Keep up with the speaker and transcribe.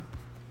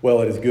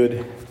Well, it is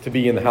good to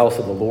be in the house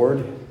of the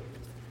Lord,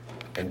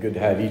 and good to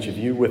have each of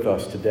you with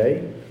us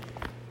today.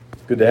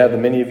 Good to have the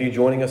many of you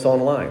joining us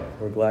online.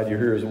 We're glad you're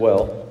here as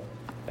well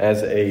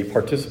as a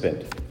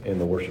participant in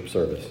the worship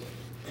service.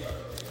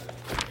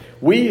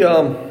 We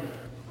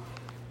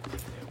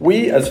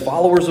as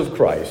followers of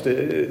Christ,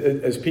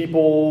 as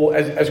people,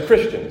 as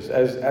Christians,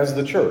 as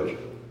the church,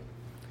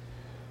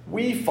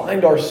 we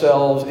find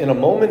ourselves in a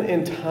moment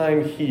in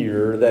time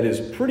here that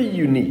is pretty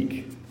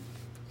unique.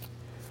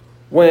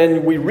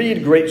 When we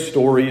read great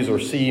stories or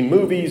see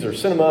movies or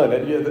cinema,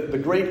 and the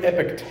great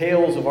epic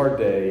tales of our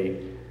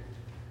day,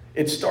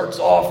 it starts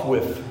off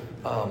with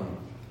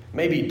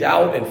maybe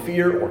doubt and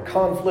fear or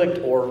conflict,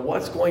 or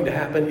what's going to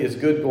happen, is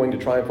good going to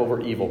triumph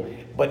over evil.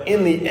 But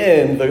in the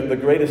end, the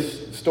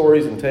greatest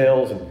stories and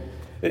tales, and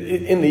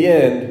in the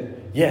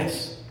end,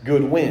 yes,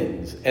 good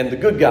wins, and the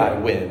good guy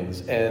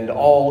wins, and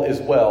all is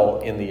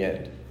well in the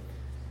end.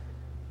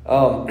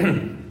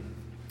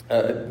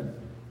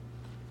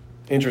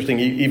 Interesting,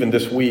 even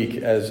this week,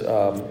 as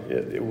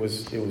it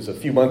was a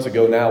few months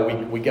ago now,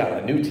 we got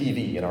a new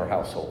TV in our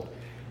household.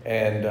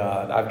 And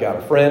I've got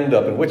a friend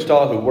up in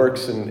Wichita who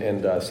works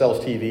and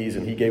sells TVs,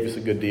 and he gave us a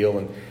good deal,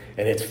 and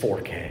it's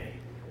 4K.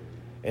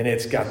 And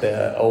it's got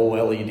the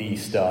OLED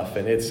stuff,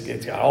 and it's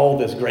got all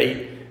this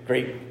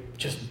great,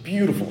 just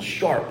beautiful,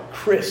 sharp,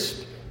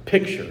 crisp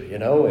picture,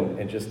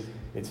 and just,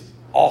 it's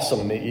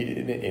awesome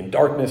in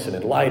darkness and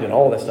in light and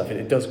all that stuff.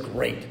 It does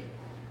great.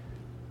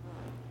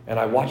 And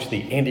I watched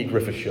the Andy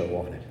Griffith Show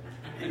on it.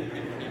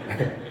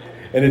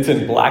 And it's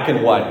in black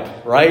and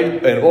white,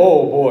 right? And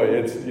oh boy,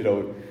 it's,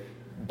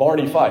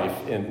 Barney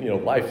Fife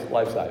in, life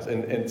size.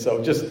 And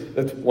so just,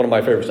 that's one of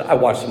my favorites. I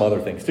watch some other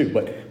things too,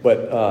 but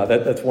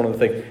that's one of the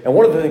things. And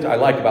one of the things I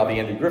like about the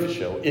Andy Griffith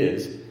Show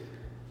is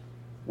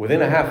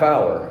within a half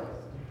hour,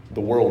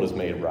 the world is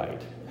made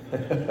right.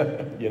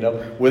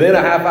 Within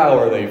a half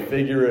hour, they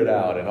figure it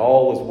out and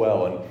all is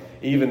well. And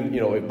even,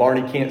 if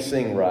Barney can't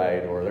sing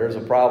right, or there's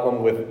a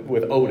problem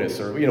with Otis,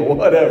 or,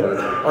 whatever,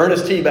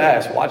 Ernest T.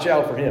 Bass, watch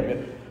out for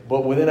him.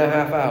 But within a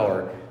half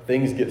hour,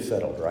 things get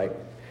settled, right?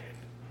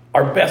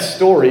 Our best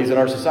stories in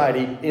our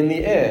society, in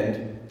the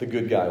end, the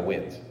good guy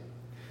wins.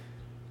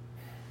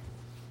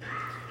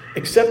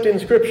 Except in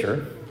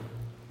Scripture,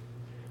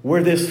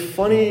 where this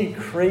funny,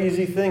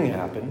 crazy thing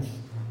happens,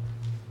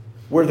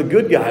 where the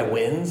good guy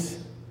wins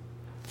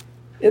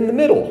in the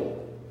middle.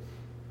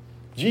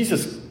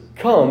 Jesus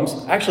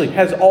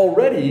has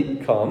already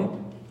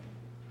come,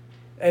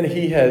 and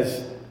he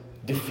has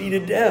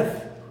defeated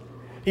death.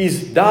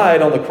 He's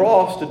died on the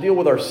cross to deal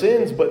with our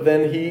sins, but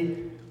then he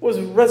was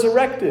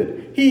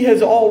resurrected. He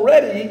has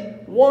already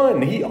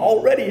won. He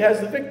already has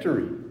the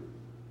victory.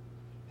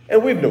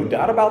 And we have no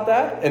doubt about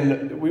that,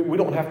 and we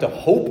don't have to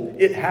hope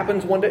it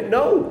happens one day.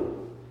 No,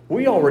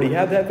 we already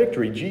have that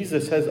victory.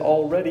 Jesus has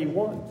already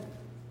won.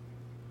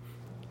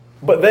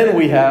 But then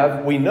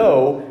we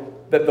know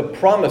that the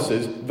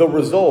promises, the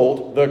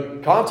result, the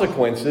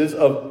consequences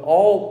of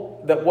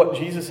all that what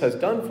Jesus has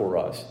done for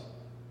us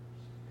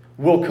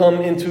will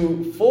come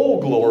into full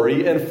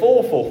glory and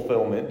full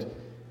fulfillment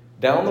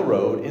down the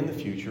road in the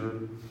future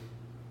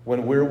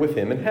when we're with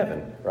him in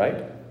heaven,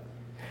 right?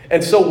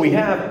 And so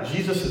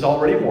Jesus has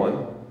already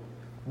won,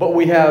 but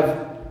we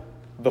have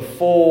the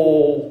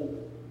full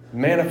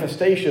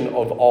manifestation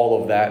of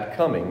all of that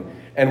coming.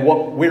 And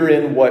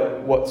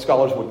what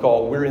scholars would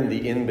call, we're in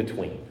the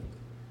in-between.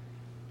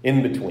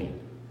 In between.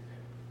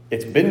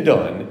 It's been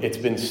done, it's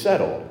been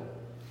settled,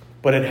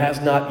 but it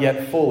has not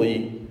yet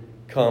fully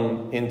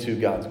come into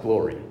God's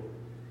glory.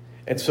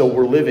 And so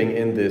we're living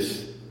in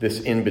this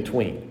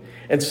in-between.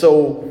 And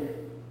so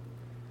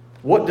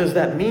what does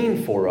that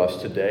mean for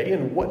us today,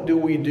 and what do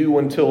we do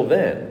until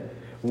then?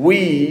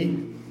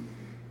 We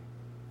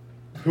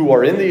who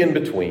are in the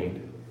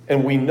in-between,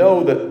 and we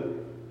know that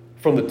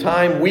from the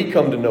time we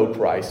come to know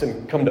Christ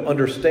and come to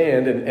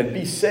understand and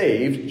be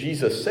saved,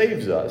 Jesus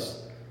saves us.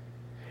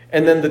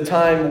 And then the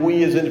time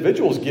we as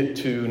individuals get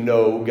to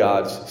know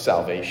God's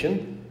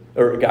salvation,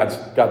 or God's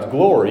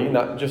glory,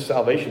 not just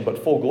salvation,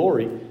 but full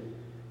glory.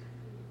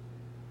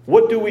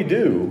 What do we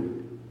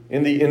do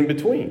in the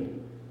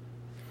in-between?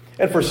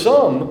 And for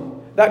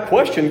some, that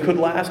question could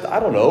last,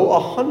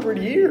 100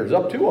 years,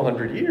 up to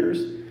 100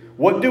 years.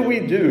 What do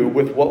we do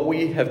with what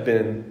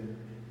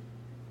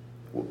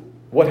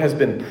has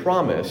been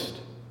promised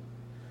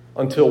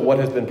until what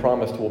has been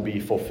promised will be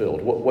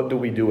fulfilled? What do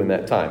we do in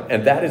that time?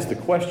 And that is the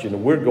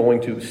question we're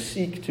going to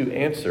seek to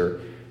answer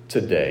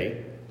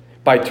today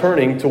by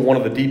turning to one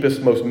of the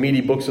deepest, most meaty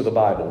books of the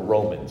Bible,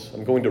 Romans.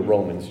 I'm going to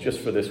Romans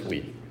just for this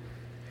week.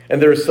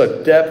 And there is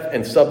such depth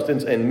and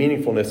substance and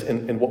meaningfulness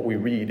in what we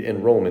read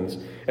in Romans.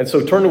 And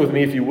so turn with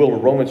me, if you will, to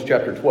Romans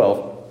chapter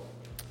 12,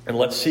 and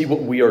let's see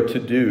what we are to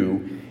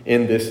do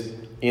in this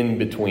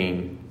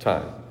in-between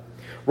time.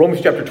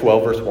 Romans chapter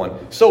 12, verse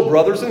 1. So,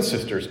 brothers and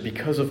sisters,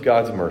 because of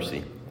God's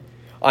mercy,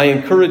 I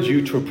encourage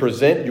you to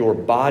present your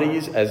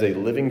bodies as a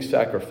living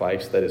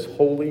sacrifice that is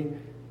holy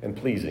and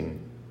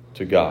pleasing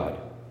to God.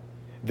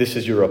 This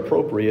is your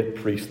appropriate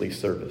priestly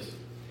service.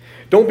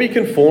 Don't be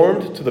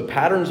conformed to the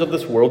patterns of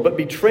this world, but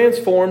be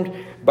transformed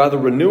by the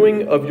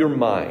renewing of your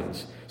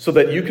minds, so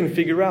that you can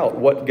figure out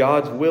what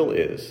God's will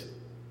is,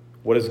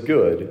 what is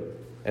good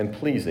and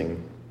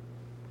pleasing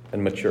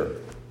and mature.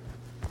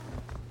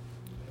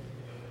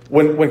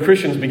 When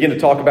Christians begin to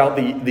talk about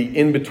the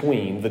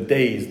in-between, the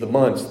days, the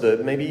months, the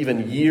maybe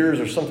even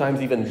years or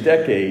sometimes even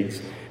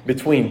decades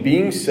between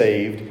being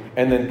saved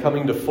and then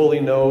coming to fully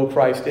know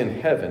Christ in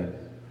heaven,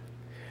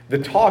 the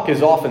talk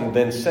is often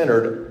then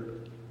centered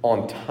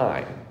on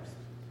time.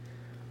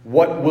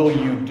 What will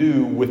you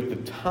do with the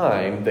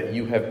time that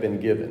you have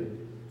been given?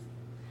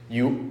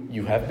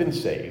 You have been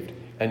saved,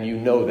 and you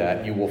know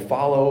that. You will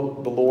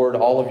follow the Lord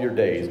all of your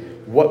days.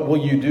 What will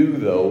you do,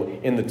 though,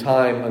 in the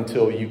time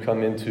until you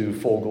come into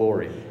full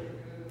glory?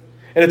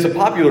 And it's a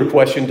popular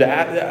question to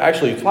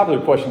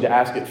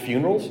ask at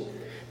funerals,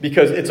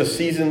 because it's a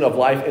season of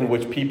life in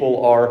which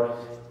people are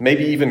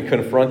maybe even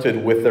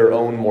confronted with their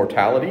own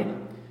mortality.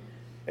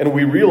 And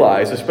we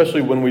realize,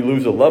 especially when we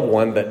lose a loved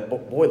one, that,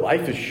 boy,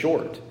 life is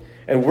short.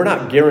 And we're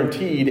not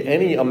guaranteed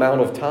any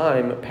amount of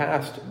time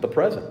past the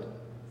present.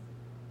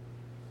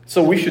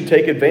 So we should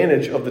take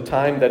advantage of the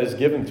time that is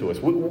given to us.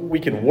 We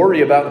can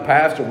worry about the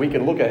past, or we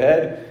can look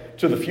ahead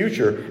to the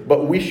future,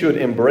 but we should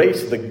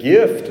embrace the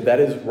gift that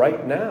is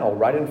right now,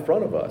 right in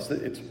front of us.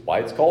 It's why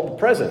it's called the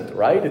present,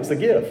 right? It's the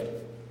gift.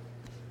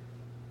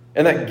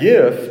 And that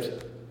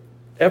gift,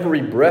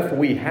 every breath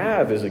we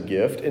have is a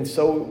gift, and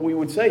so we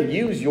would say,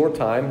 use your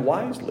time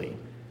wisely.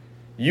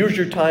 Use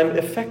your time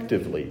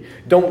effectively.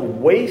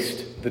 Don't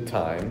waste the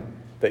time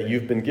that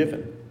you've been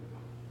given.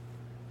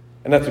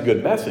 And that's a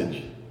good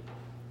message.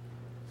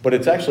 But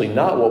it's actually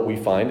not what we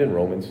find in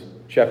Romans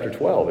chapter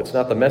 12. It's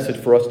not the message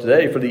for us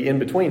today for the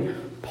in-between.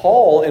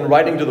 Paul, in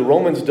writing to the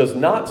Romans, does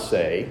not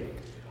say,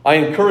 I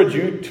encourage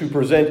you to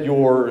present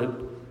your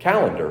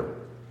calendar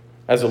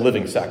as a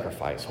living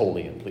sacrifice,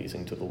 holy and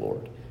pleasing to the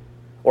Lord.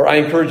 Or I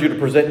encourage you to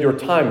present your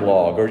time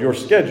log or your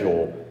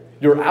schedule,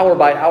 your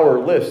hour-by-hour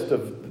list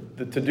of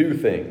the to-do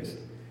things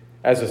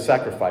as a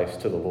sacrifice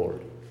to the Lord.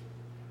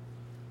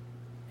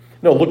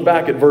 No, look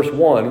back at verse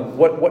 1.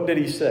 What did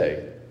he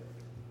say?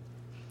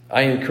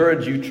 I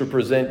encourage you to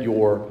present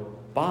your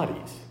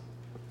bodies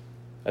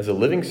as a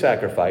living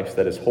sacrifice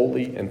that is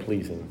holy and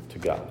pleasing to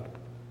God.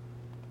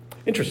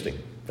 Interesting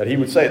that he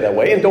would say it that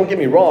way. And don't get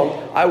me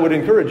wrong, I would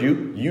encourage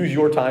you, use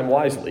your time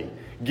wisely.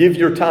 Give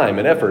your time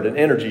and effort and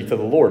energy to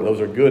the Lord.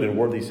 Those are good and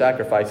worthy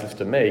sacrifices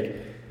to make.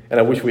 And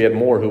I wish we had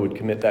more who would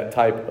commit that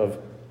type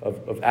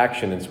of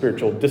action and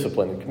spiritual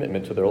discipline and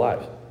commitment to their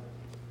lives.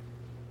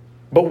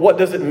 But what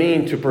does it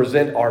mean to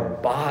present our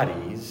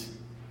bodies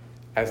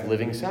as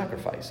living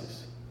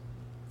sacrifices?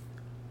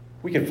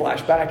 We can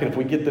flash back, and if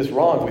we get this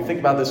wrong, if we think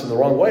about this in the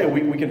wrong way,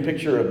 we can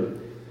picture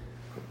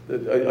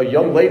a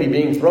young lady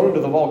being thrown to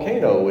the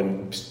volcano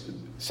and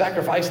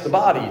sacrifice the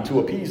body to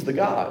appease the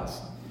gods.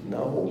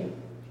 No.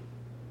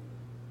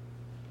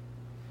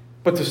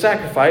 But to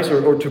sacrifice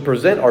or to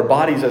present our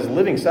bodies as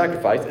living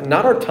sacrifice, and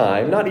not our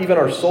time, not even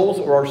our souls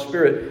or our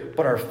spirit,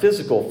 but our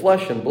physical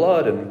flesh and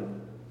blood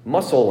and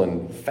muscle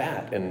and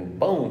fat and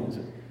bones,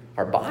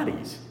 our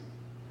bodies.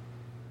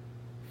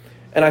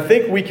 And I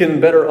think we can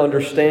better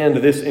understand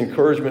this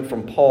encouragement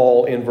from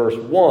Paul in verse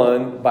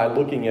 1 by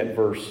looking at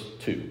verse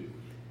 2.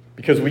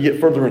 Because we get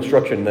further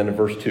instruction then in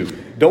verse 2.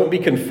 Don't be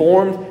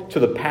conformed to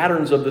the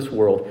patterns of this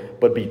world,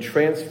 but be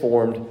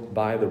transformed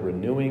by the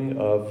renewing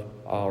of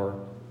our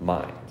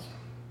minds.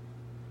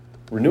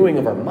 Renewing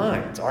of our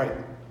minds. All right,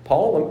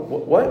 Paul,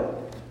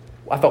 what?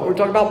 I thought we were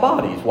talking about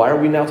bodies. Why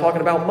are we now talking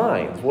about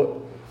minds?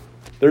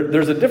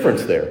 There's a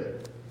difference there.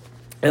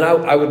 And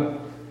I would,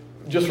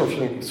 just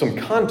for some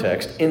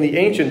context, in the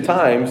ancient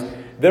times,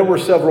 there were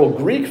several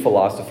Greek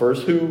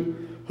philosophers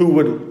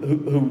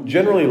who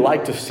generally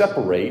liked to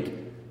separate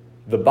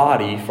the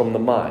body from the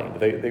mind,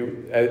 they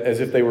as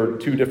if they were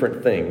two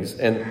different things.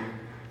 And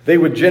they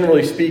would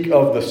generally speak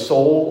of the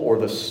soul or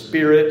the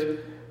spirit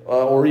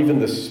or even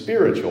the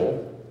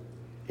spiritual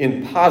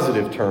in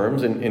positive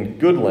terms, in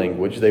good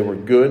language. They were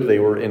good, they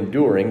were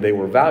enduring, they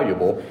were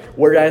valuable.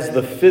 Whereas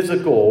the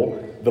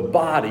physical, the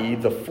body,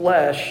 the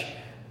flesh,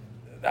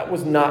 that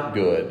was not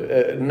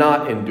good,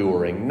 not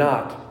enduring,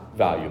 not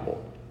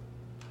valuable.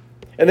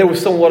 And there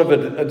was somewhat of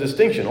a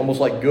distinction, almost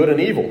like good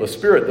and evil. The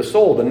spirit, the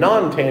soul, the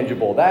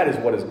non-tangible, that is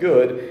what is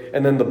good.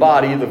 And then the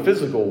body, the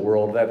physical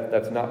world,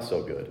 that's not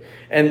so good.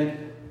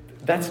 And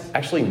that's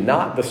actually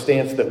not the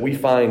stance that we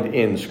find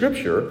in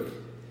Scripture.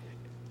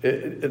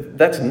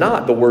 That's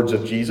not the words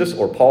of Jesus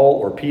or Paul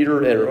or Peter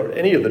or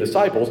any of the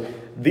disciples.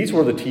 These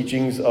were the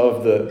teachings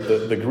of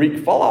the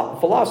Greek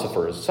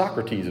philosophers,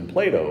 Socrates and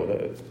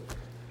Plato,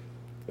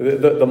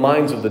 the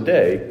minds of the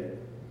day.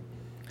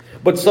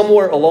 But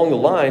somewhere along the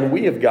line,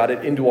 we have got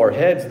it into our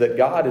heads that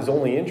God is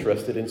only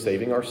interested in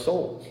saving our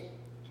souls.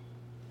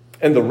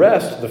 And the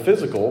rest, the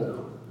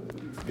physical,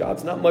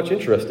 God's not much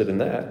interested in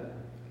that.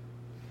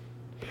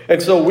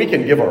 And so we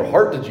can give our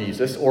heart to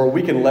Jesus, or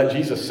we can let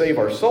Jesus save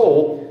our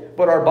soul,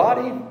 but our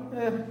body,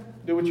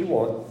 do what you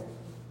want.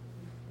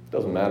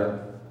 Doesn't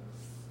matter.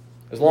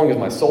 As long as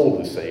my soul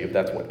is saved,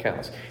 that's what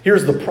counts.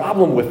 Here's the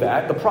problem with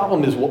that. The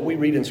problem is what we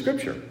read in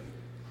Scripture.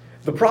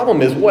 The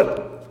problem is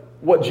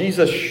what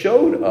Jesus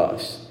showed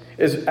us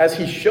is as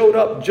he showed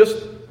up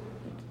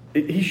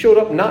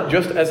not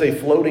just as a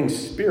floating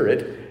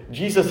spirit.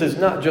 Jesus is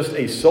not just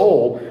a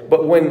soul,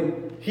 but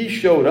when he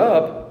showed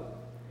up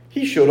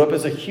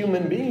as a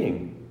human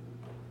being.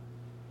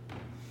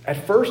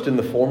 At first in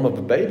the form of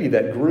a baby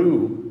that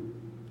grew.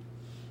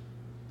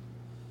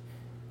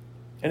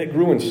 And it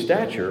grew in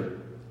stature.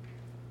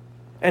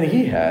 And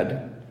he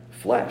had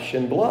flesh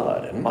and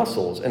blood and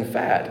muscles and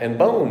fat and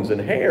bones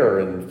and hair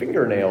and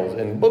fingernails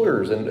and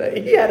boogers. And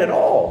he had it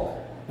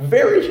all.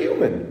 Very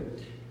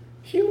human.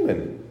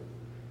 Human.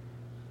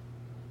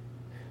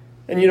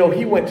 And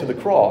he went to the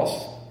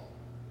cross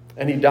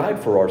and he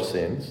died for our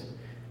sins.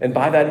 And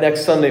by that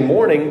next Sunday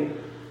morning,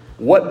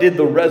 what did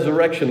the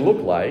resurrection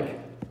look like?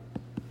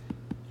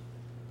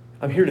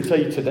 I'm here to tell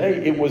you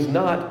today, it was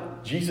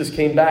not Jesus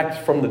came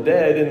back from the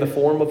dead in the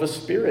form of a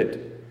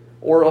spirit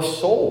or a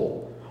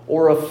soul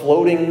or a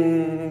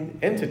floating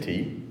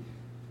entity.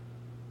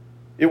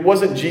 It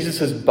wasn't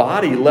Jesus'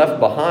 body left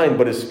behind,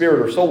 but his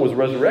spirit or soul was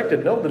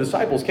resurrected. No, the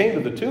disciples came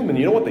to the tomb, and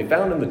you know what they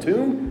found in the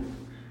tomb?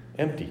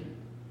 Empty.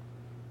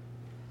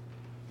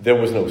 There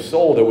was no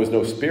soul, there was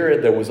no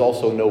spirit, there was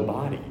also no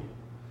body.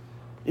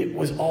 It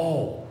was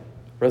all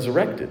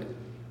resurrected.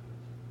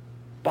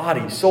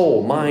 Body,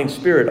 soul, mind,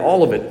 spirit,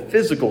 all of it,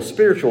 physical,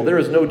 spiritual. There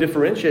is no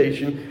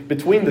differentiation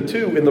between the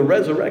two. In the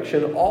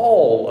resurrection,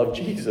 all of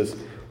Jesus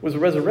was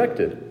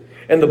resurrected.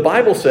 And the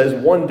Bible says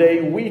one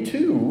day we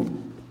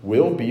too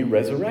will be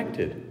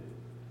resurrected.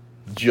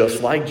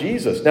 Just like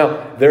Jesus.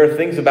 Now, there are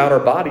things about our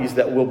bodies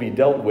that will be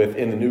dealt with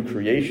in the new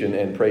creation,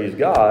 and praise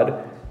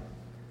God,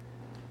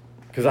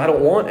 because I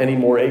don't want any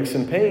more aches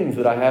and pains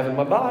that I have in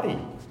my body.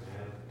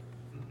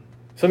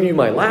 Some of you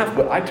might laugh,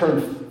 but I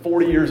turned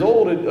 40 years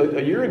old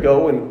a year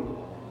ago, and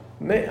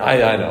man,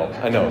 I know,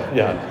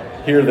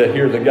 yeah. Hear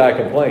the guy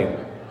complain.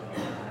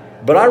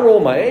 But I roll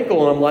my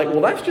ankle, and I'm like,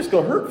 well, that's just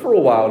going to hurt for a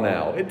while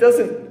now. It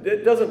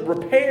doesn't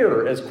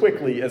repair as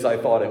quickly as I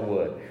thought it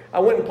would. I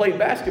went and played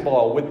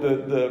basketball with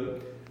the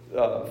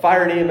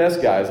fire and EMS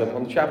guys.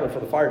 I'm the chaplain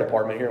for the fire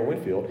department here in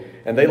Winfield,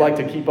 and they like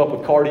to keep up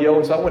with cardio,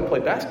 and so I went and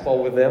played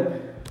basketball with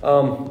them.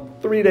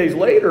 3 days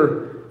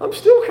later, I'm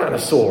still kind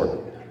of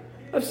sore.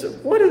 I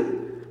said, what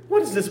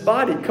is this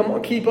body? Come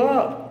on, keep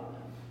up.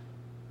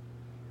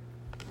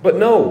 But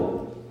no.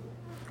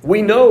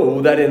 We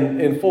know that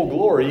in full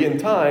glory, in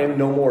time,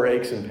 no more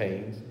aches and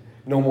pains,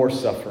 no more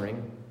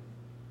suffering.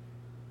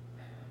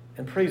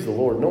 And praise the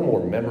Lord, no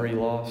more memory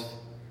loss,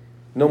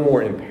 no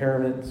more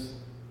impairments.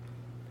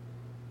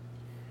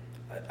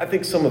 I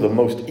think some of the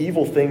most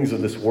evil things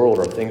of this world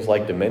are things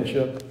like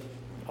dementia,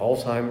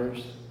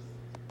 Alzheimer's,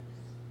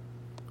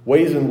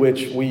 ways in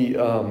which we,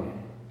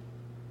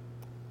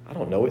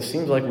 it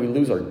seems like we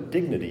lose our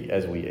dignity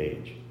as we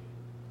age.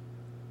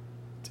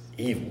 It's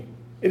evil.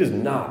 It is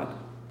not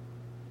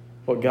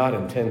what God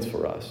intends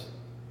for us.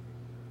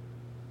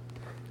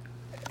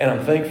 And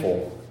I'm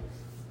thankful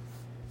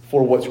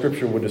for what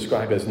Scripture would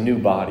describe as new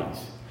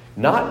bodies.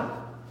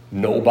 Not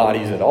no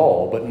bodies at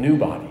all, but new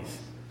bodies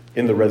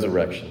in the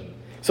resurrection.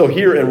 So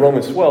here in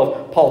Romans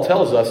 12, Paul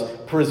tells us,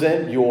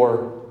 present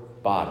your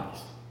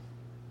bodies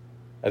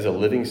as a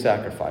living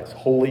sacrifice,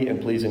 holy and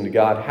pleasing to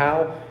God.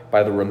 How?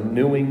 By the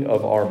renewing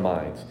of our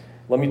minds.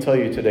 Let me tell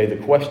you today, the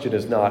question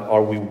is not,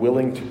 are we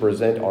willing to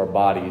present our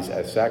bodies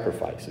as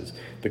sacrifices?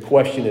 The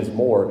question is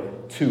more,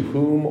 to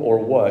whom or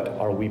what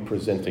are we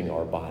presenting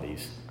our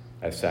bodies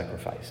as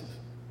sacrifices?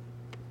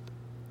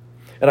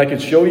 And I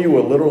could show you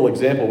a literal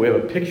example. We have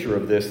a picture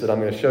of this that I'm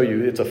going to show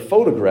you. It's a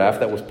photograph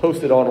that was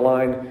posted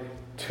online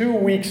 2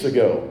 weeks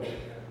ago.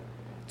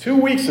 2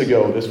 weeks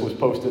ago, this was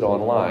posted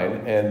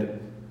online, and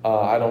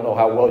I don't know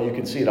how well you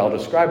can see it. I'll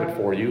describe it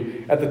for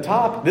you. At the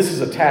top, this is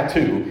a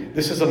tattoo.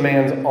 This is a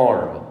man's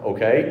arm,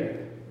 okay?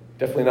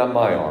 Definitely not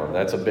my arm.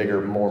 That's a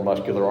bigger, more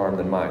muscular arm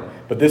than mine.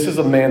 But this is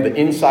a man, the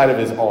inside of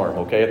his arm,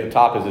 okay? At the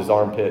top is his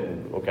armpit,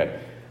 okay.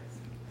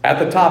 At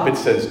the top, it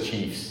says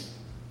Chiefs.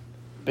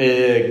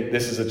 Big,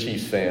 this is a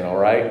Chiefs fan, all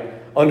right?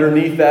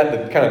 Underneath that,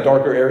 the kind of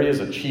darker area is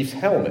a Chiefs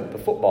helmet, the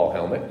football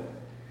helmet.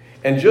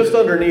 And just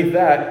underneath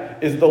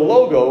that is the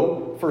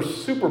logo for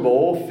Super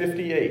Bowl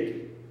 58.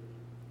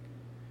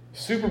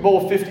 Super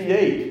Bowl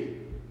 58.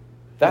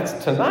 That's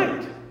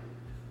tonight.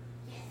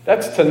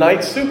 That's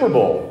tonight's Super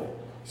Bowl.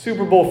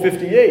 Super Bowl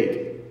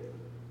 58.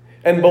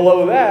 And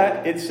below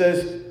that, it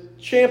says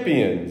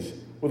Champions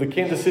with a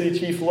Kansas City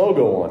Chiefs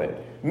logo on it.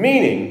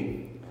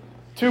 Meaning,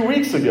 2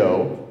 weeks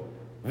ago,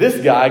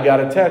 this guy got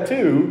a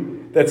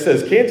tattoo that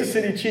says Kansas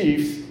City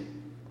Chiefs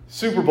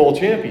Super Bowl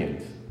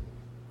Champions.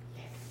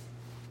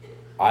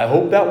 I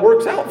hope that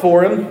works out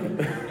for him.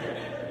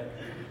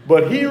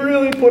 But he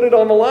really put it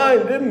on the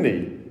line, didn't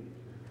he?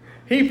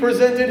 He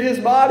presented his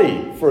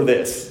body for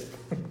this.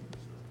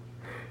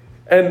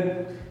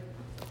 And,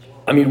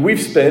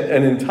 we've spent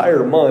an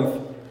entire month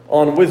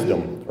on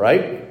wisdom,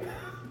 right?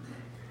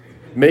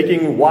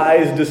 making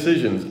wise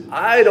decisions.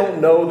 I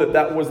don't know that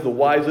that was the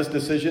wisest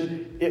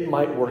decision. It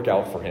might work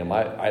out for him.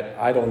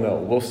 I don't know.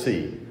 We'll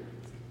see.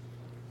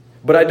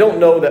 But I don't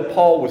know that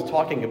Paul was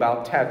talking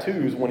about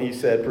tattoos when he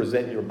said,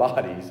 present your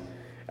bodies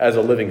as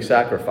a living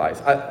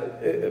sacrifice.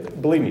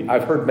 Believe me,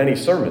 I've heard many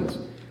sermons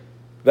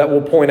that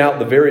will point out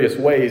the various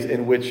ways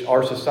in which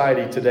our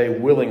society today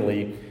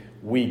willingly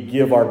we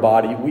give our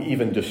body, we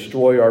even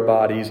destroy our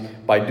bodies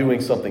by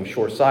doing something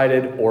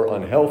short-sighted or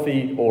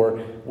unhealthy,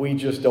 or we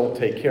just don't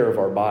take care of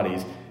our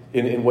bodies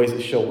in ways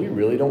that show we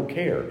really don't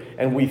care.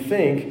 And we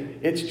think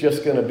it's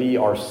just going to be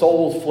our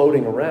souls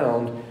floating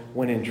around,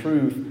 when in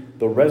truth,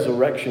 the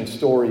resurrection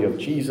story of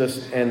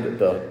Jesus and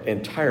the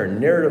entire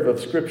narrative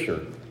of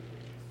Scripture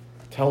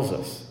tells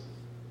us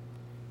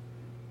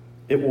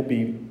it will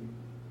be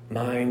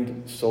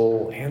mind,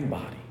 soul, and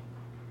body.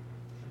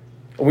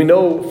 We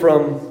know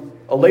from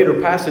a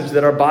later passage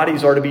that our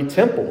bodies are to be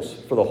temples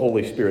for the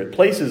Holy Spirit,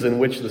 places in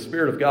which the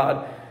Spirit of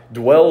God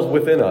dwells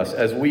within us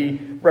as we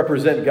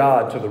represent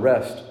God to the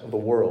rest of the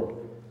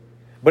world.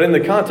 But in the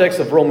context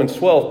of Romans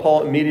 12,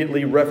 Paul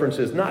immediately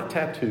references not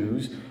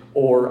tattoos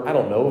or, I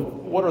don't know,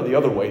 what are the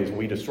other ways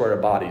we destroy our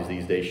bodies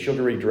these days?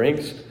 Sugary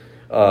drinks,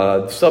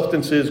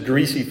 substances,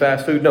 greasy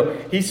fast food. No,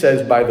 he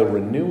says by the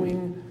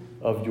renewing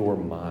of your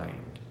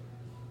mind.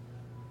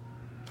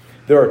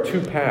 There are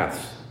two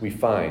paths we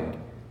find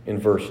in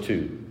verse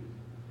 2.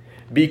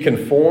 Be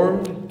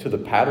conformed to the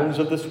patterns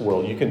of this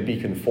world. You can be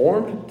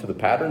conformed to the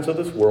patterns of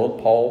this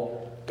world.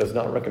 Paul does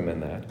not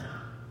recommend that.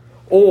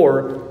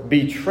 Or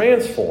be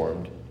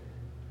transformed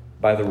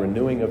by the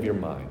renewing of your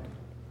mind.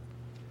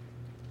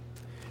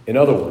 In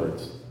other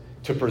words,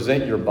 to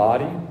present your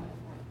body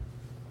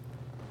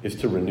is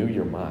to renew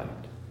your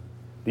mind.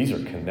 These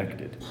are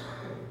connected.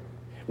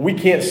 We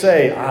can't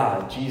say,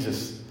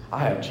 Jesus, I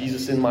have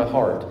Jesus in my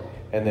heart,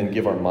 and then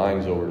give our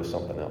minds over to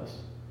something else.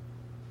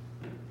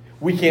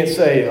 We can't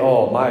say,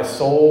 my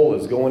soul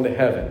is going to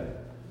heaven,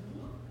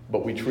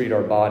 but we treat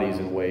our bodies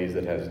in ways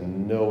that has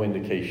no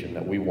indication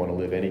that we want to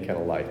live any kind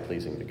of life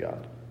pleasing to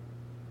God.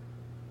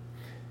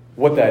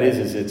 What that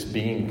is it's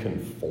being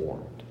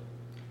conformed.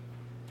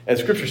 And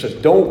Scripture says,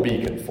 don't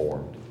be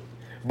conformed.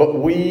 But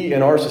we,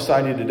 in our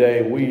society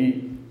today,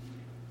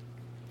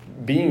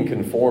 being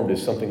conformed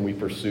is something we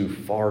pursue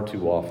far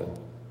too often.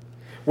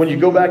 When you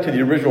go back to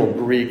the original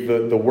Greek,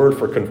 the word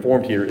for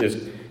conformed here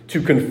is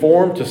to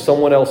conform to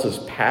someone else's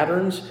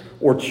patterns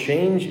or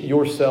change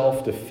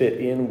yourself to fit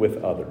in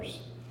with others.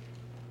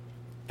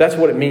 That's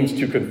what it means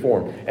to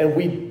conform. And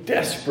we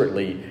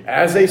desperately,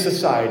 as a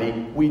society,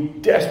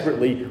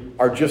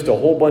 are just a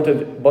whole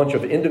bunch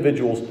of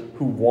individuals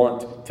who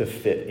want to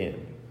fit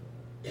in.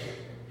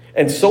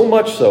 And so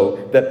much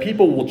so that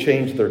people will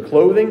change their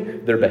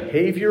clothing, their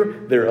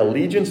behavior, their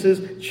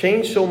allegiances,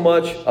 change so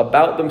much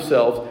about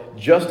themselves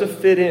just to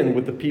fit in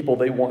with the people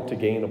they want to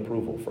gain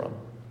approval from.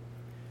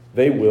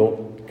 They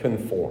will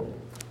conform.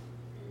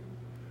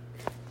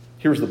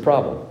 Here's the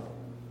problem.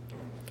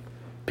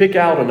 Pick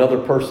out another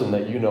person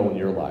that you know in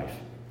your life.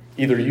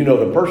 Either you know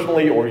them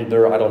personally or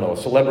they're, a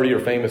celebrity or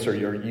famous or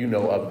you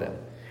know of them.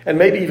 And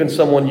maybe even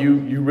someone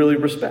you really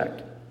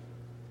respect.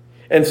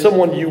 And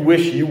someone you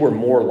wish you were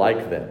more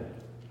like them.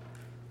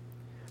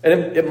 And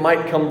it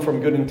might come from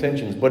good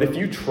intentions, but if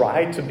you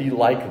try to be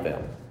like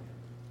them,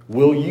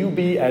 will you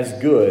be as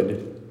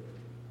good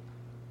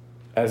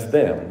as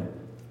them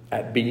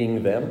at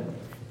being them?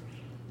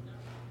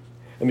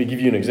 Let me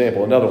give you an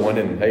example, another one,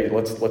 and hey,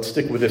 let's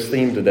stick with this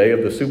theme today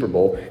of the Super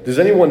Bowl. Does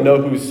anyone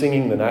know who's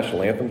singing the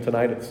national anthem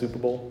tonight at the Super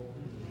Bowl?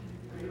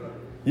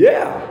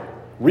 Yeah,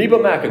 Reba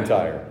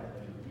McEntire.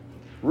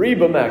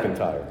 Reba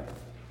McEntire.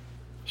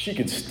 She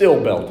could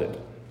still belt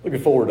it. Looking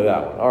forward to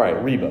that one. All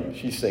right, Reba,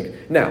 she's singing.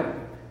 Now,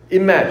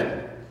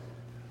 imagine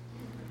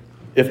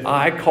if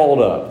I called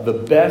up the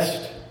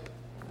best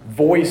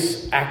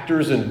voice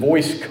actors and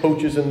voice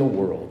coaches in the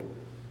world,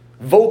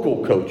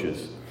 vocal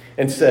coaches,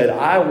 and said,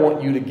 I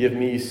want you to give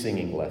me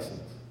singing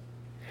lessons.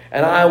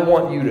 And I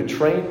want you to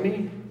train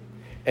me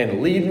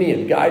and lead me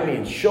and guide me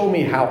and show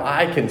me how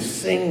I can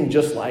sing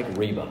just like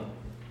Reba.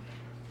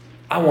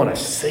 I want to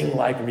sing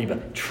like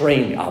Reba.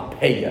 Train me. I'll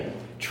pay you.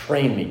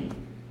 Train me.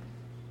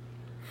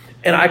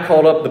 And I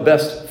called up the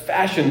best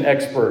fashion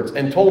experts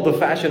and told the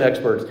fashion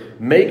experts,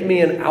 make me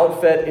an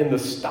outfit in the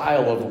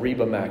style of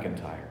Reba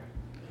McEntire.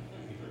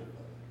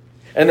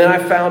 And then I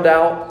found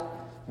out,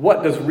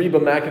 what does Reba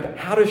McEntire,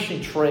 how does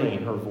she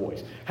train her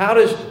voice?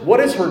 What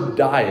is her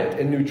diet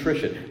and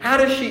nutrition? How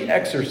does she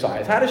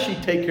exercise? How does she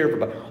take care of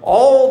her body?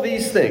 All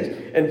these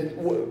things. And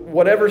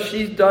whatever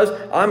she does,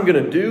 I'm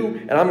going to do,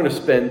 and I'm going to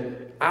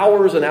spend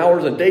hours and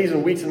hours and days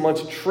and weeks and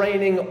months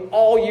training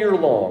all year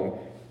long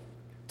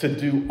to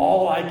do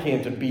all I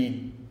can to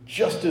be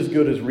just as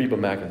good as Reba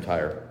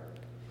McEntire.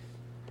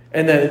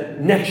 And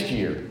then next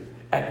year,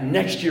 at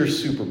next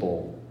year's Super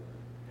Bowl,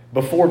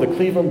 before the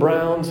Cleveland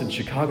Browns and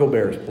Chicago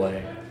Bears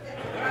play,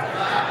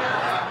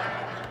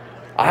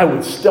 I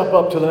would step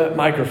up to that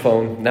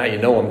microphone, now you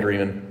know I'm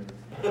dreaming,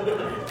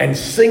 and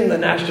sing the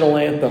national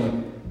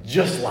anthem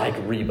just like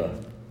Reba.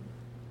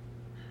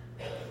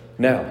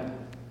 Now,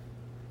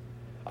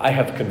 I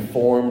have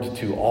conformed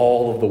to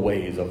all of the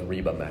ways of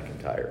Reba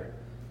McEntire.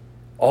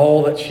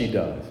 All that she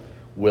does.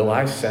 Will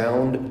I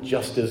sound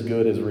just as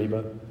good as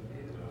Reba?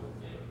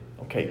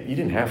 Okay, you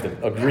didn't have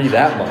to agree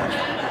that much.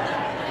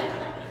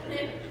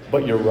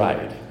 But you're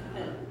right.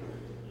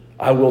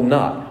 I will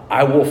not.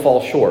 I will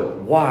fall short.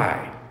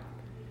 Why?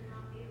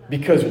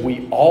 Because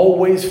we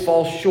always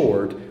fall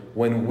short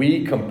when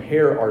we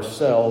compare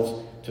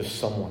ourselves to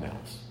someone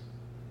else.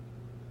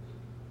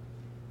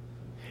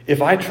 If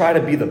I try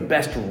to be the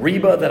best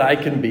Reba that I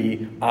can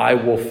be, I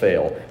will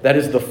fail. That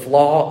is the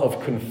flaw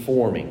of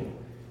conforming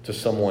to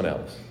someone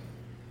else.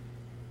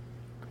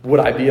 Would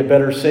I be a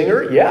better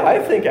singer? Yeah, I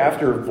think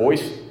after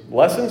voice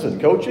lessons and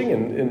coaching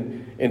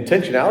and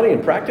intentionality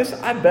and practice,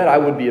 I bet I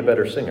would be a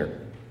better singer.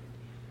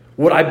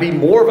 Would I be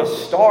more of a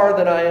star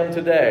than I am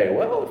today?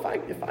 Well,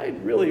 if I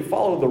really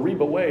follow the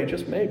Reba way,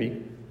 just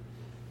maybe.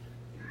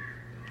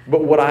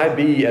 But would I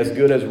be as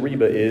good as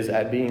Reba is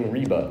at being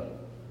Reba?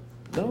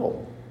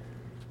 No.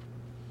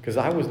 Because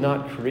I was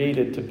not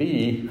created to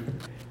be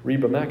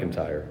Reba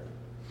McEntire.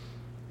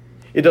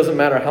 It doesn't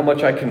matter how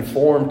much I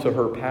conform to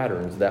her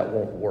patterns, that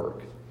won't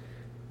work.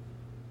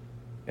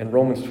 And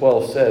Romans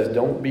 12 says,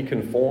 don't be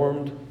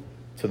conformed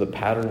to the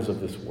patterns of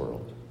this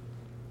world.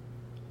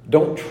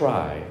 Don't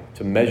try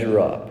to measure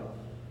up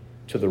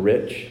to the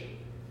rich,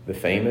 the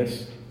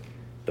famous,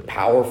 the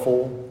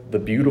powerful, the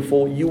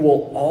beautiful. You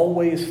will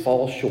always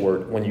fall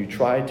short when you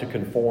try to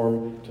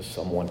conform to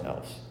someone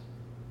else.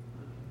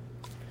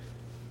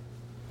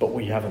 But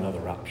we have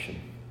another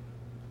option.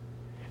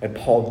 And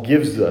Paul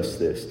gives us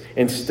this.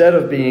 Instead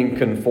of being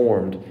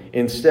conformed,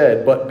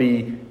 but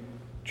be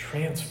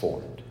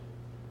transformed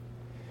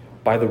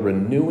by the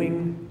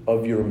renewing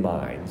of your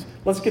minds.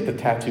 Let's get the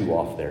tattoo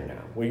off there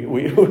now.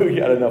 We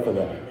got enough of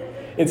that.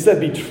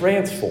 Instead, be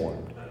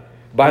transformed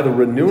by the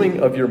renewing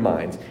of your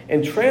minds.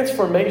 And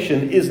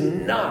transformation is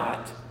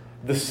not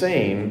the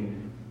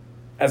same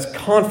as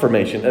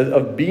confirmation,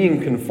 of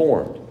being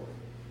conformed.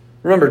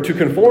 Remember, to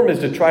conform is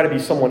to try to be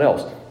someone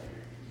else.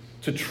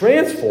 To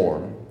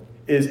transform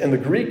is, and the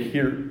Greek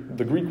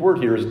word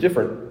here is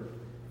different.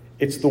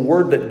 It's the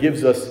word that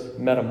gives us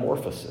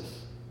metamorphosis.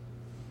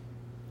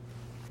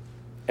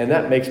 And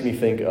that makes me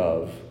think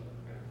of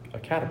a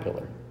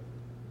caterpillar.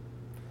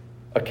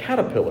 A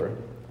caterpillar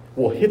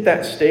will hit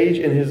that stage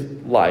in his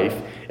life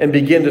and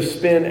begin to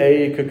spin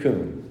a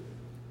cocoon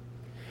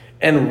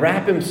and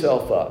wrap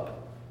himself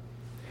up.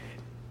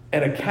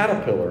 And a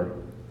caterpillar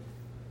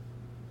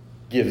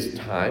gives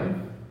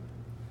time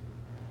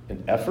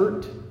and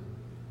effort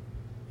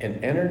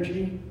and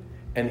energy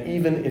and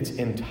even its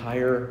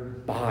entire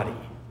body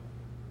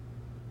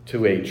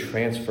to a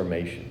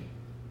transformation.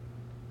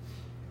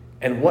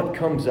 And what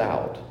comes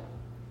out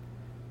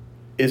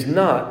is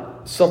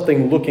not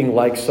something looking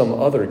like some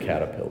other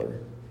caterpillar.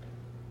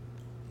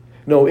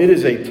 No, it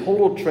is a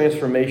total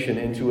transformation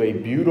into a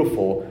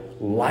beautiful,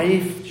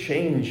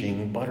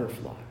 life-changing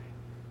butterfly.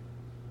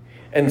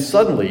 And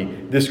suddenly,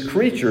 this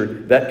creature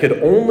that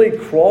could only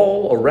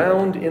crawl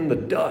around in the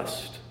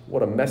dust,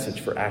 what a message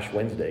for Ash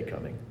Wednesday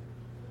coming.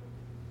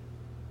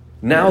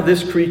 Now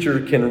this creature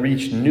can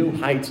reach new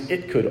heights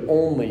it could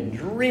only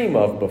dream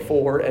of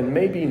before and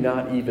maybe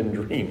not even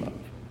dream of.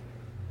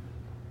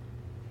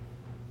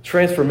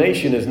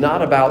 Transformation is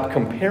not about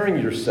comparing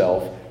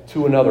yourself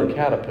to another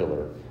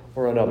caterpillar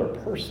or another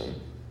person.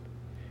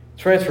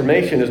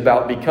 Transformation is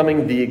about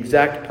becoming the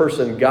exact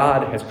person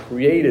God has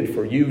created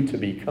for you to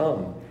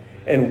become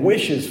and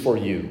wishes for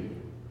you.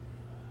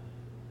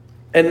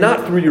 And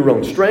not through your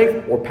own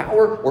strength or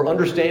power or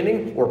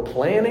understanding or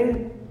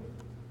planning,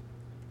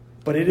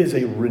 but it is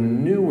a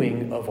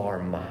renewing of our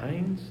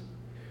minds,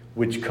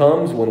 which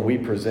comes when we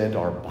present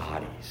our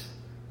bodies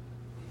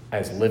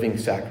as living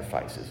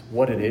sacrifices.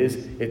 What it is,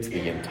 it's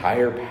the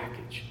entire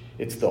package.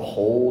 It's the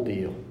whole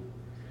deal.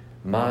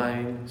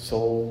 Mind,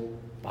 soul,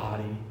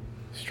 body,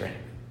 strength.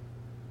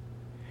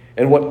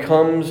 And what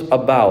comes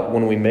about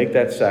when we make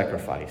that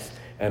sacrifice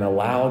and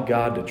allow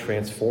God to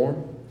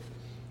transform,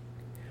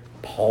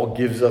 Paul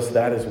gives us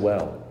that as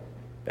well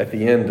at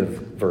the end of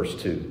verse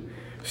 2.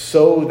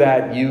 So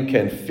that you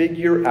can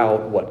figure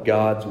out what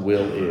God's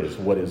will is,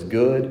 what is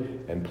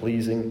good and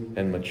pleasing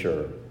and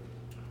mature.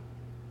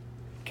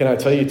 Can I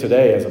tell you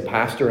today, as a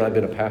pastor, and I've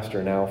been a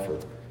pastor now for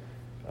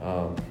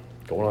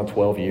going on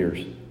 12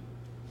 years,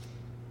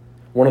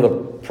 one of the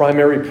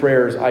primary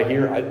prayers I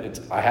hear,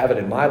 I have it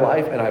in my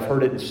life, and I've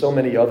heard it in so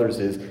many others,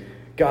 is,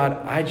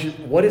 God,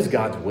 what is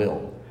God's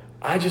will?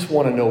 I just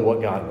want to know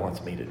what God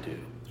wants me to do.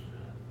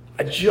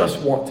 I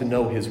just want to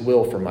know His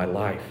will for my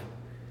life.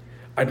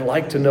 I'd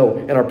like to know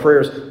in our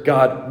prayers,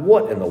 God,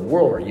 what in the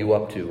world are you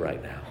up to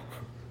right now?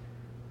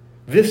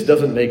 This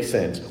doesn't make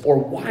sense. Or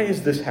why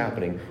is this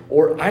happening?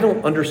 Or I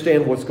don't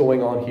understand what's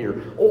going on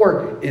here.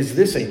 Or is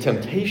this a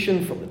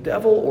temptation from the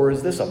devil? Or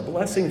is this a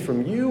blessing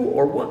from you?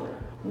 Or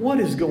what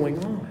is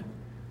going on?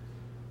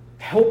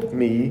 Help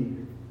me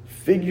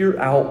figure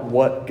out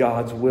what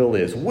God's will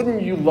is.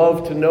 Wouldn't you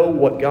love to know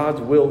what God's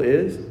will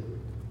is?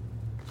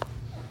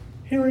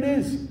 Here it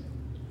is.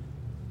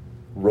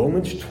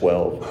 Romans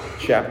 12,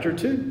 chapter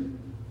 2.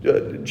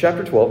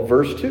 chapter 12,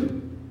 verse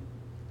 2.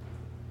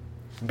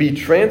 Be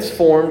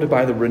transformed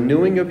by the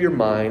renewing of your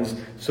minds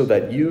so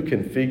that you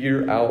can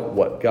figure out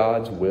what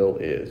God's will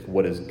is,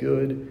 what is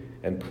good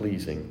and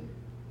pleasing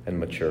and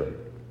mature.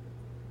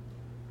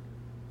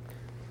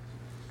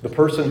 The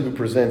person who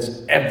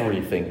presents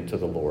everything to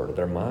the Lord,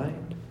 their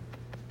mind,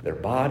 their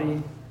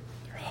body,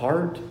 their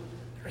heart,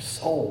 their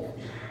soul,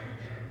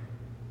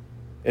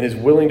 and is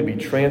willing to be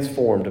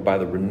transformed by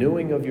the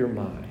renewing of your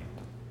mind,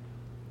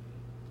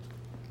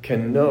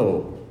 can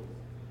know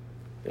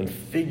and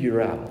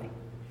figure out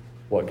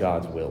what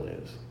God's will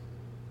is.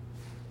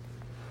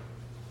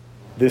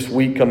 This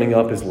week coming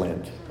up is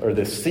Lent, or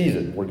this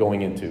season we're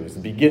going into is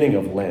the beginning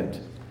of Lent.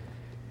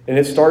 And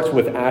it starts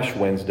with Ash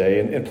Wednesday.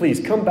 And please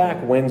come back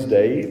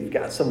Wednesday. We've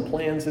got some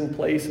plans in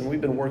place and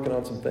we've been working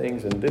on some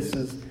things. And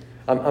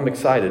I'm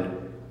excited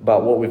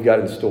about what we've got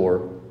in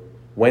store.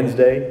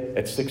 Wednesday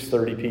at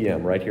 6:30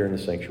 p.m. right here in the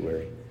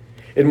sanctuary.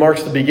 It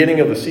marks the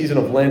beginning of the season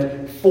of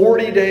Lent.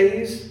 40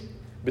 days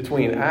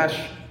between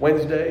Ash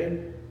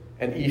Wednesday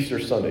and Easter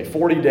Sunday.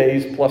 40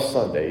 days plus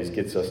Sundays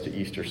gets us to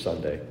Easter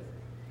Sunday.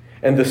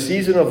 And the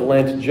season of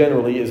Lent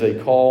generally is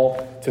a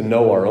call to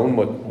know our own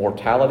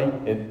mortality.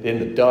 In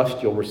the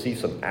dust, you'll receive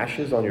some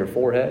ashes on your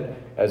forehead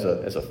as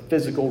a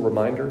physical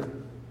reminder.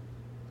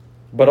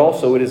 But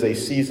also it is a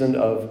season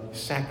of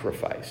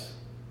sacrifice.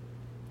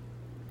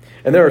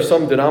 And there are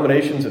some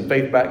denominations and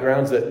faith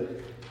backgrounds that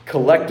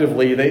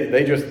collectively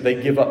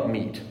they give up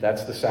meat.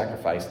 That's the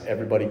sacrifice.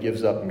 Everybody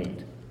gives up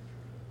meat.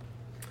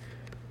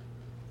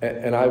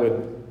 And I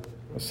would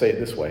say it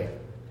this way.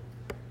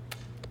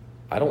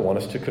 I don't want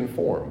us to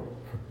conform,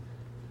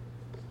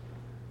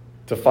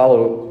 to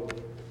follow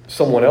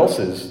someone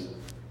else's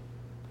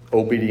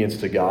obedience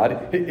to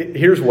God.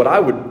 Here's what I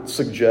would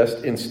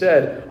suggest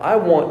instead. I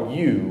want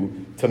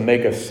you to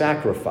make a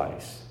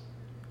sacrifice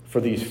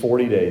for these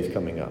 40 days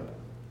coming up,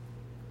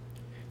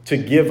 to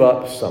give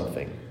up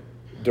something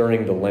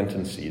during the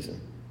Lenten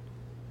season.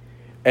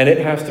 And it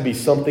has to be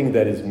something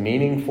that is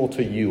meaningful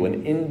to you,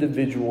 an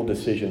individual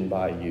decision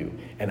by you.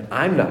 And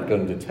I'm not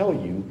going to tell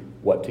you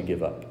what to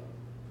give up,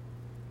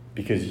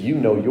 because you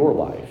know your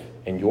life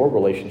and your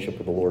relationship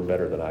with the Lord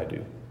better than I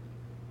do.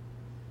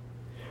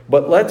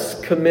 But let's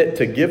commit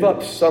to give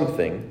up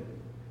something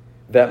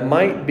that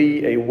might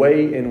be a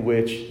way in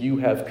which you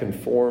have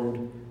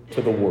conformed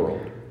to the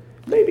world.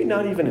 Maybe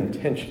not even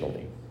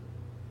intentionally.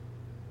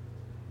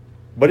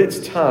 But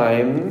it's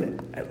time,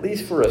 at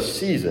least for a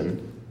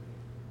season,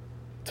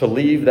 to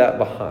leave that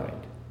behind.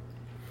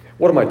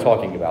 What am I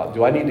talking about?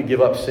 Do I need to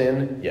give up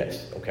sin?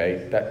 Yes,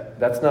 okay.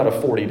 That's not a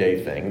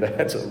 40-day thing.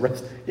 That's a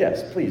rest.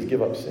 Yes, please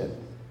give up sin.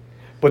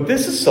 But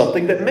this is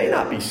something that may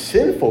not be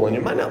sinful and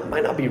it might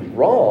not be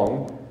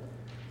wrong,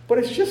 but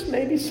it's just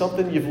maybe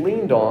something you've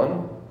leaned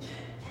on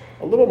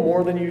a little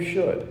more than you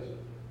should.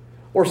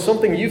 Or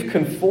something you've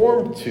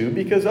conformed to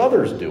because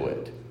others do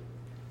it.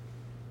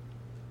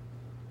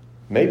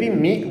 Maybe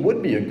meat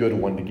would be a good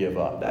one to give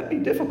up. That'd be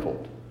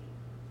difficult.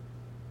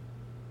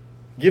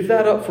 Give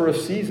that up for a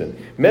season.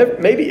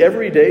 Maybe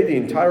every day the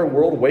entire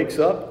world wakes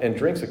up and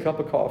drinks a cup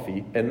of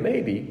coffee, and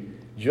maybe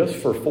just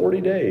for 40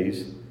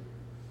 days,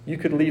 you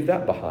could leave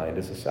that behind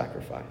as a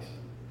sacrifice.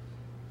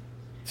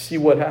 See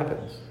what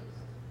happens.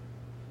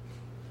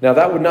 Now,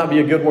 that would not be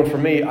a good one for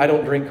me. I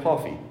don't drink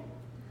coffee.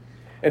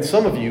 And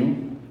some of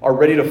you are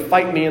ready to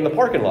fight me in the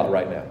parking lot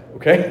right now,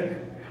 okay?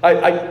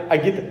 I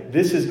get that.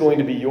 This is going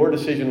to be your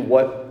decision,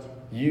 what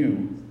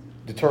you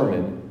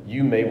determine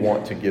you may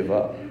want to give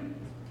up.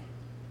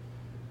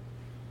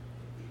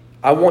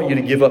 I want you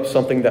to give up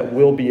something that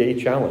will be a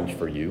challenge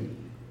for you,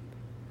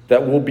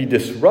 that will be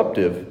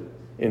disruptive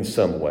in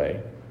some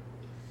way,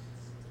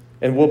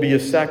 and will be a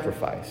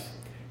sacrifice.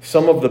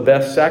 Some of the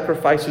best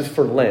sacrifices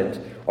for Lent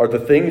are the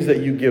things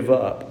that you give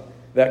up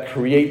that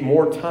create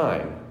more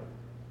time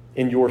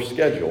in your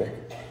schedule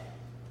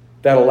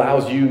that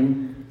allows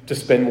you to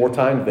spend more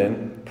time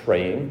then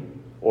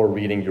praying or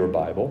reading your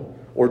Bible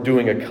or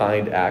doing a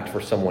kind act for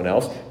someone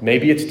else.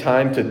 Maybe it's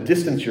time to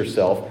distance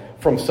yourself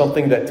from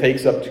something that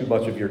takes up too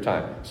much of your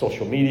time.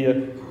 Social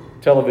media,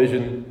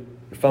 television,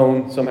 your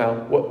phone,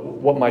 somehow.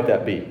 What might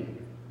that be?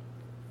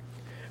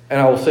 And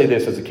I will say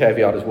this as a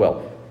caveat as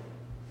well.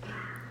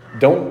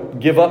 Don't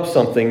give up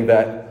something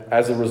that,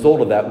 as a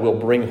result of that, will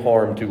bring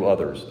harm to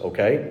others,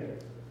 okay?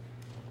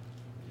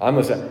 I'm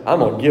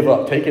going to give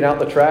up taking out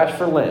the trash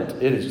for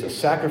Lent. It is a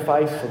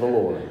sacrifice for the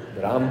Lord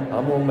that I'm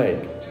going to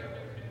make.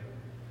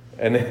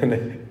 And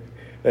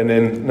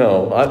then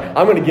no,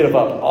 I'm going to give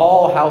up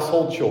all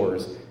household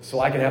chores so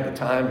I can have the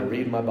time to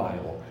read my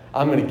Bible.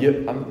 I'm not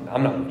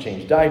going to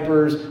change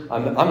diapers.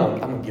 I'm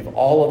going to give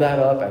all of that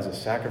up as a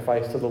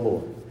sacrifice to the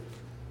Lord.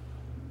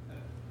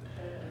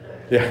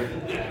 Yeah,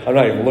 I'm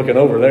not even looking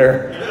over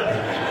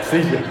there.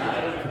 See,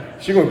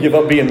 she's going to give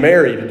up being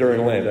married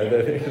during Lent. I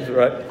think that's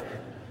right.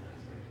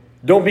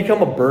 Don't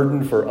become a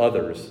burden for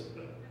others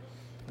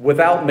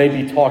without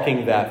maybe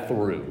talking that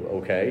through,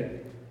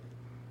 okay?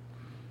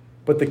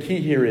 But the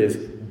key here is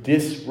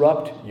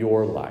disrupt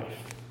your life.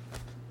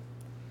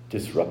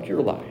 Disrupt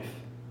your life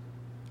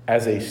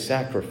as a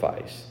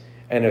sacrifice,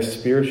 and a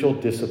spiritual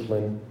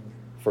discipline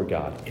for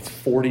God. It's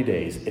 40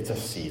 days. It's a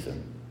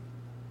season.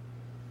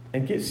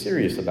 And get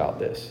serious about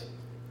this.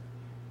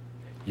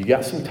 You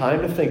got some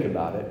time to think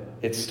about it.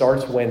 It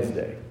starts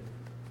Wednesday.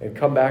 And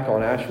come back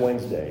on Ash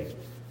Wednesday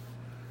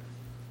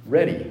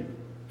ready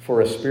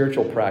for a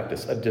spiritual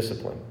practice, a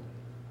discipline.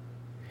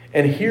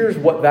 And here's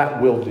what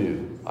that will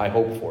do, I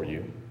hope for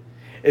you,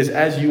 is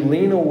as you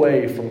lean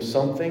away from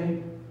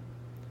something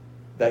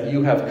that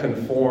you have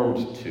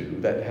conformed to,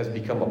 that has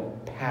become a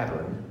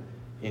pattern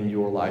in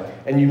your life,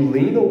 and you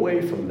lean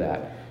away from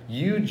that,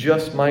 you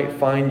just might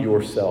find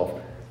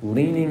yourself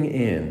leaning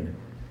in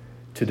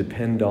to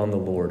depend on the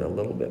Lord a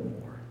little bit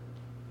more.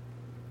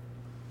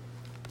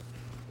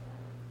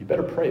 You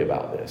better pray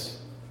about this.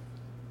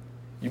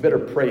 You better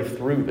pray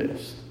through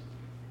this.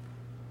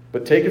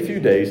 But take a few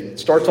days. It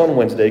starts on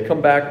Wednesday.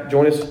 Come back,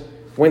 join us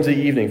Wednesday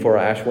evening for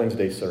our Ash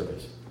Wednesday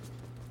service.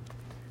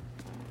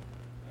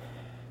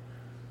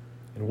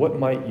 And what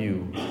might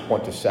you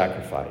want to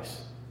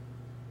sacrifice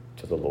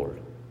to the Lord?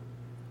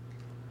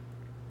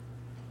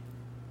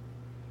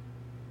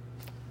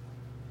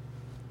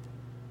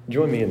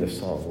 Join me in this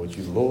song, would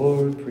you?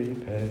 Lord,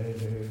 prepare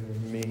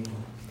me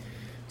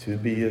to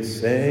be a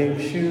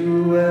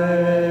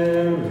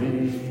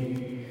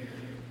sanctuary,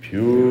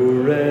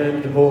 pure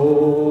and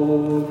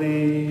holy,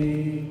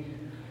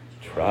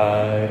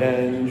 tried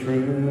and true,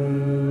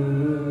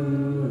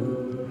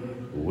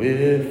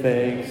 with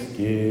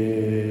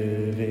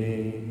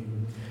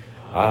thanksgiving.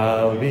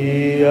 I'll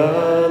be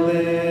a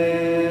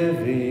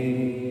living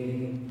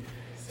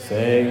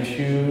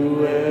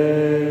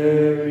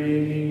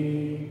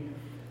sanctuary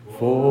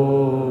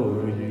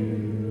for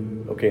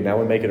you. Okay, now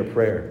we make it a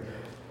prayer.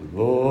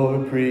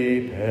 Lord,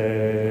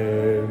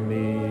 prepare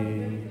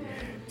me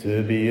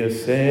to be a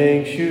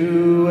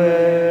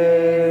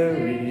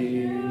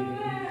sanctuary,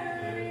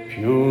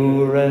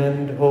 pure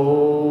and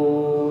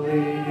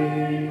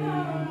holy,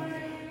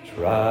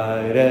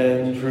 tried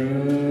and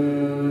true,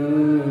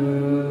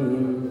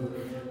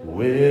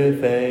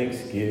 with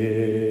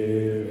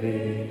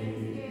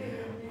thanksgiving.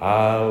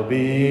 I'll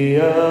be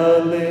a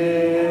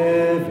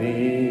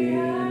living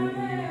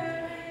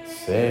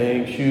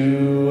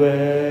sanctuary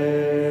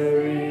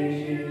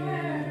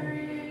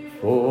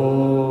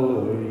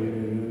for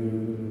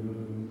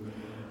you.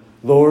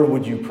 Lord,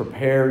 would you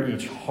prepare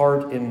each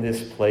heart in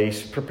this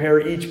place,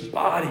 prepare each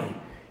body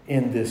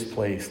in this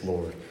place,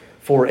 Lord,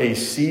 for a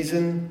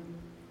season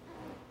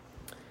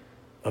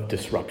of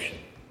disruption.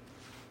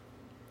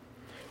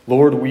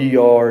 Lord, we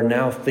are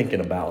now thinking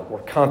about, we're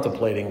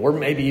contemplating, we're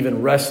maybe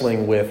even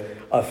wrestling with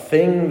a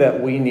thing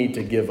that we need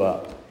to give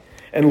up.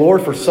 And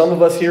Lord, for some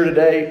of us here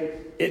today,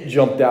 it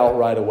jumped out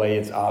right away.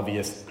 It's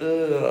obvious.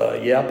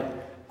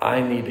 Yep,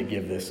 I need to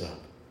give this up.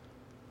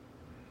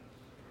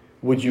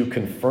 Would you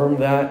confirm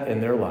that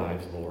in their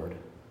lives, Lord?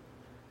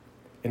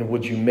 And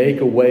would you make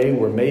a way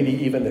where maybe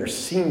even there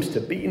seems to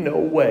be no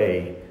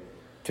way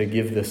to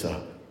give this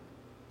up?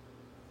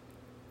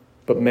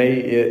 But may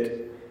it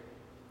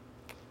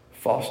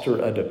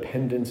foster a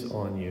dependence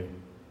on you.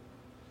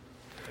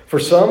 For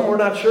some, we're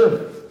not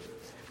sure.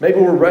 Maybe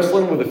we're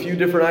wrestling with a few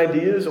different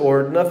ideas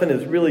or nothing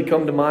has really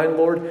come to mind,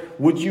 Lord.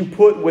 Would you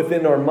put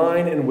within our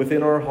mind and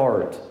within our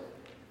heart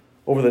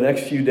over the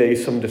next few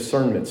days some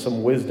discernment,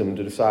 some wisdom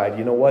to decide,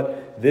 you know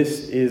what?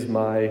 This is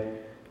my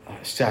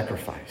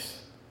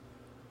sacrifice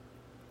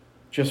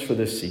just for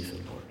this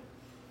season, Lord.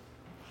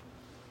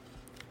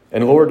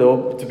 And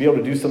Lord, to be able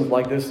to do something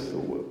like this,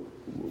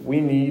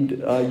 we need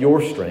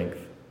your strength.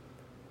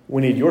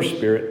 We need your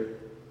Spirit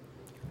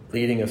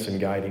leading us and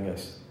guiding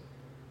us.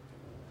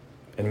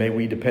 And may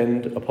we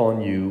depend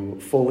upon you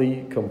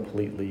fully,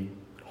 completely,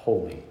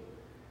 wholly.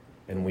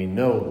 And we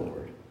know,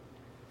 Lord,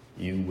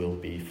 you will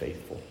be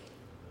faithful.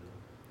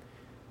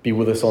 Be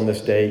with us on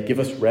this day. Give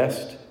us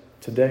rest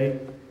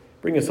today.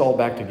 Bring us all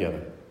back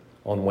together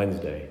on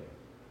Wednesday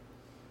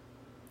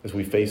as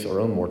we face our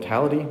own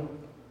mortality,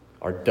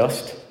 our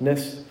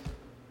dustness,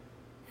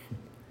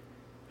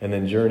 and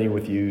then journey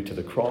with you to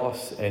the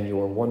cross and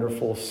your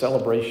wonderful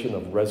celebration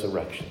of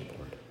resurrection,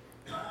 Lord.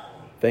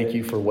 Thank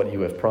you for what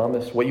you have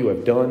promised, what you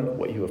have done,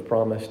 what you have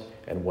promised,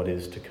 and what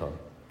is to come.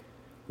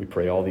 We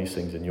pray all these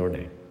things in your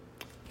name.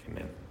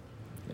 Amen.